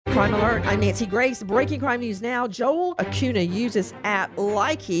Crime Alert, I'm Nancy Grace. Breaking crime news now. Joel Acuna uses app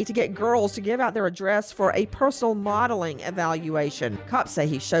Likey to get girls to give out their address for a personal modeling evaluation. Cops say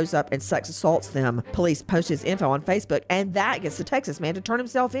he shows up and sex assaults them. Police post his info on Facebook, and that gets the Texas man to turn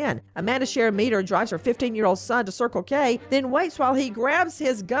himself in. Amanda Share-Meter drives her 15-year-old son to Circle K, then waits while he grabs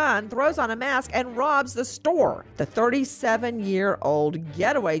his gun, throws on a mask, and robs the store. The 37-year-old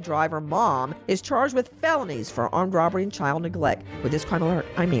getaway driver mom is charged with felonies for armed robbery and child neglect. With this Crime Alert,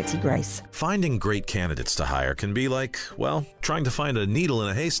 I'm Nancy Grace. Finding great candidates to hire can be like, well, trying to find a needle in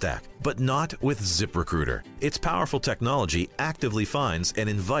a haystack, but not with ZipRecruiter. Its powerful technology actively finds and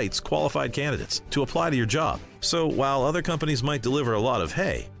invites qualified candidates to apply to your job. So while other companies might deliver a lot of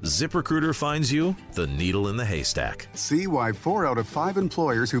hay, ZipRecruiter finds you the needle in the haystack. See why 4 out of 5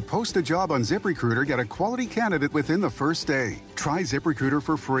 employers who post a job on ZipRecruiter get a quality candidate within the first day. Try ZipRecruiter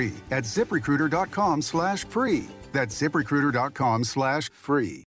for free at ZipRecruiter.com/free. That's ZipRecruiter.com/free.